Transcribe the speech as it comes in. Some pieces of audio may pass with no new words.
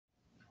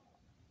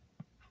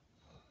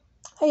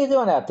How you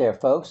doing out there,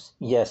 folks?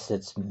 Yes,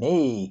 it's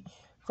me,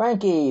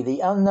 Frankie,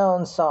 the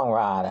unknown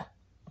songwriter.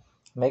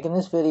 Making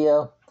this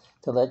video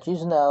to let you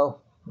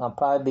know I'll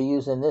probably be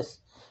using this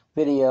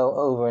video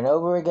over and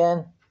over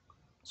again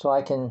so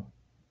I can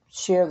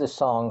share the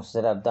songs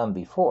that I've done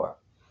before.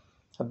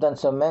 I've done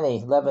so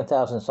many,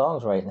 11,000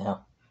 songs right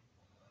now.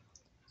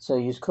 So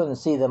you couldn't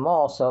see them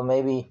all, so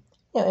maybe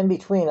in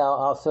between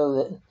I'll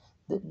throw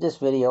this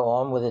video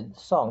on with a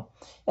song.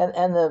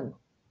 And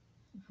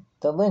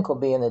the link will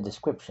be in the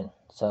description.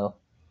 So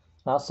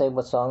I'll say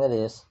what song it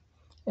is,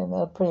 and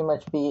that'll pretty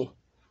much be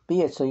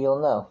it, so you'll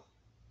know.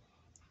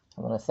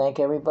 I want to thank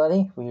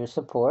everybody for your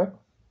support,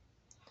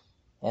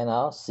 and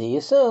I'll see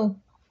you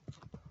soon.